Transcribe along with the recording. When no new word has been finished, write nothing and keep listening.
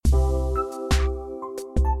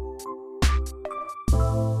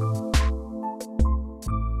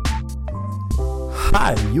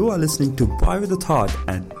Hi, you are listening to Boy with a Thought,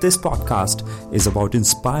 and this podcast is about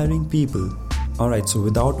inspiring people. Alright, so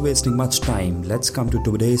without wasting much time, let's come to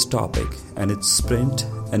today's topic, and it's sprint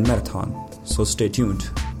and marathon. So stay tuned.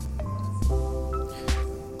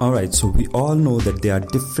 Alright, so we all know that there are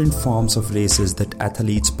different forms of races that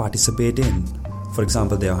athletes participate in. For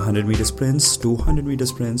example, there are 100 meter sprints, 200 meter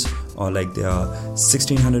sprints, or like there are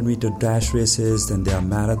 1600 meter dash races, then there are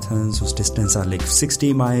marathons whose distance are like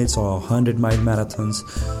 60 miles or 100 mile marathons,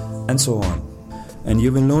 and so on. And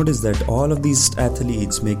you will notice that all of these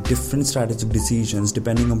athletes make different strategic decisions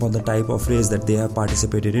depending upon the type of race that they have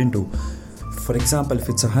participated into. For example, if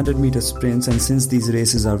it's 100 meter sprints, and since these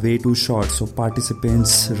races are way too short, so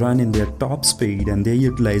participants run in their top speed and they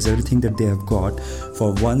utilize everything that they have got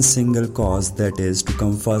for one single cause, that is to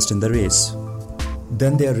come first in the race.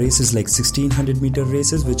 Then there are races like 1600 meter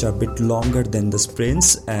races, which are a bit longer than the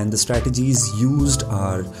sprints, and the strategies used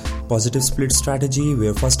are positive split strategy,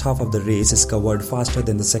 where first half of the race is covered faster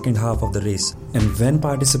than the second half of the race. And when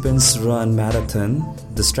participants run marathon,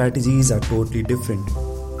 the strategies are totally different.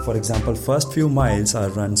 For example, first few miles are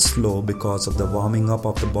run slow because of the warming up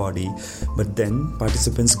of the body, but then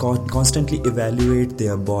participants constantly evaluate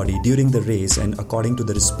their body during the race, and according to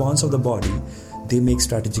the response of the body, they make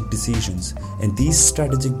strategic decisions, and these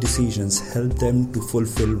strategic decisions help them to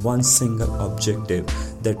fulfill one single objective,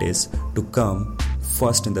 that is to come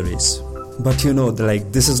first in the race. But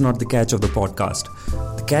this is not the catch of the podcast.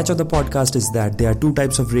 The catch of the podcast is that there are two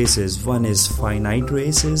types of races. One is finite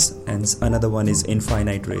races and another one is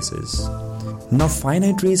infinite races. Now,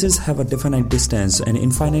 finite races have a definite distance, and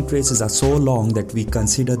infinite races are so long that we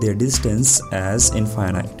consider their distance as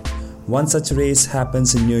infinite. One such race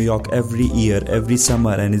happens in New York every year, every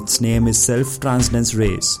summer, and its name is Self-Transcendence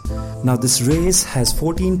Race. Now, this race has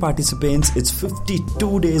 14 participants, it's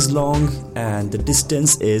 52 days long, and the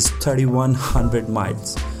distance is 3100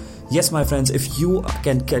 miles. Yes, my friends, if you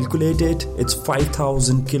can calculate it, it's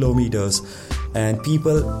 5,000 kilometers. And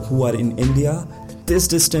people who are in India, this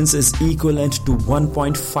distance is equivalent to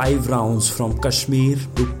 1.5 rounds from Kashmir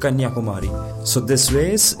to Kanyakumari. So this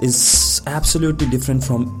race is absolutely different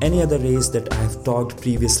from any other race that I have talked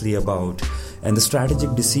previously about. And the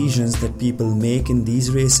strategic decisions that people make in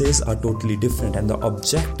these races are totally different, and the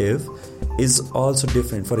objective is also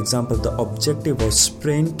different. For example, the objective of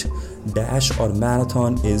sprint, dash or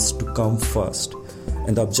marathon is to come first,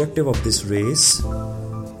 and the objective of this race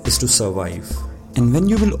is to survive. And when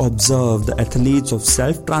you will observe the athletes of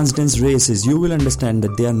self-transcendence races, you will understand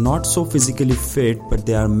that they are not so physically fit, but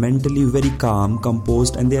they are mentally very calm,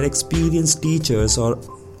 composed, and they are experienced teachers or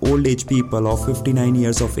old age people of 59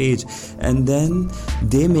 years of age, and then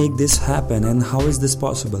they make this happen. And how is this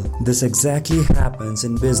possible? This exactly happens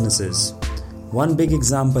in businesses. One big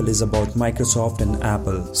example is about Microsoft and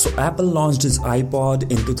Apple. So Apple launched its iPod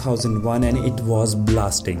in 2001 and it was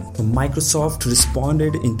blasting. So Microsoft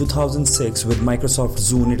responded in 2006 with Microsoft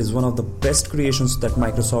Zune. It is one of the best creations that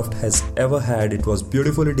Microsoft has ever had. It was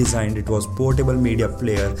beautifully designed, it was portable media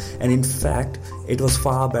player, and in fact, it was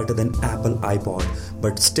far better than Apple iPod.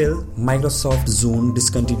 But still, Microsoft Zune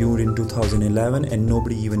discontinued in 2011 and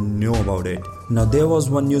nobody even knew about it. Now, there was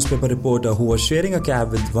one newspaper reporter who was sharing a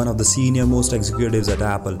cab with one of the senior most executives at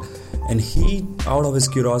Apple, and he, out of his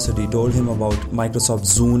curiosity, told him about Microsoft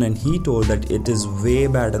Zune, and he told that it is way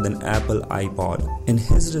better than Apple iPod. In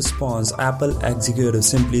his response, Apple executive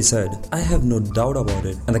simply said, "I have no doubt about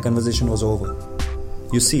it," and the conversation was over.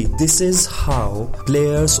 You see, this is how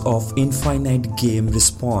players of infinite game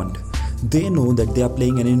respond. They know that they are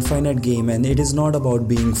playing an infinite game, and it is not about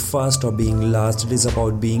being first or being last, it is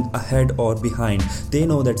about being ahead or behind. They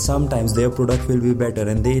know that sometimes their product will be better,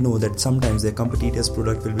 and they know that sometimes their competitor's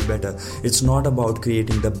product will be better. It's not about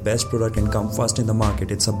creating the best product and come first in the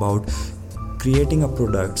market, it's about creating a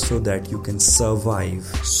product so that you can survive.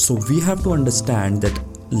 So we have to understand that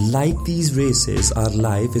like these races, our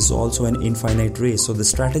life is also an infinite race. So the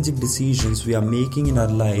strategic decisions we are making in our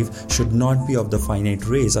life should not be of the finite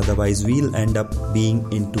race, otherwise we'll end up being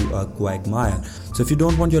into a quagmire. So if you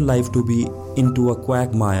don't want your life to be into a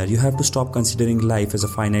quagmire, you have to stop considering life as a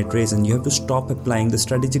finite race, and you have to stop applying the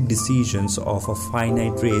strategic decisions of a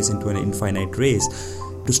finite race into an infinite race.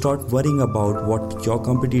 To start worrying about what your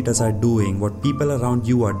competitors are doing, what people around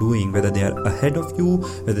you are doing, whether they are ahead of you,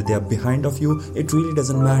 whether they are behind of you, it really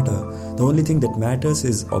doesn't matter. The only thing that matters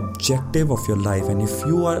is objective of your life, and if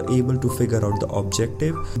you are able to figure out the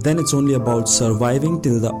objective, then it's only about surviving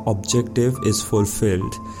till the objective is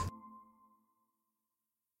fulfilled.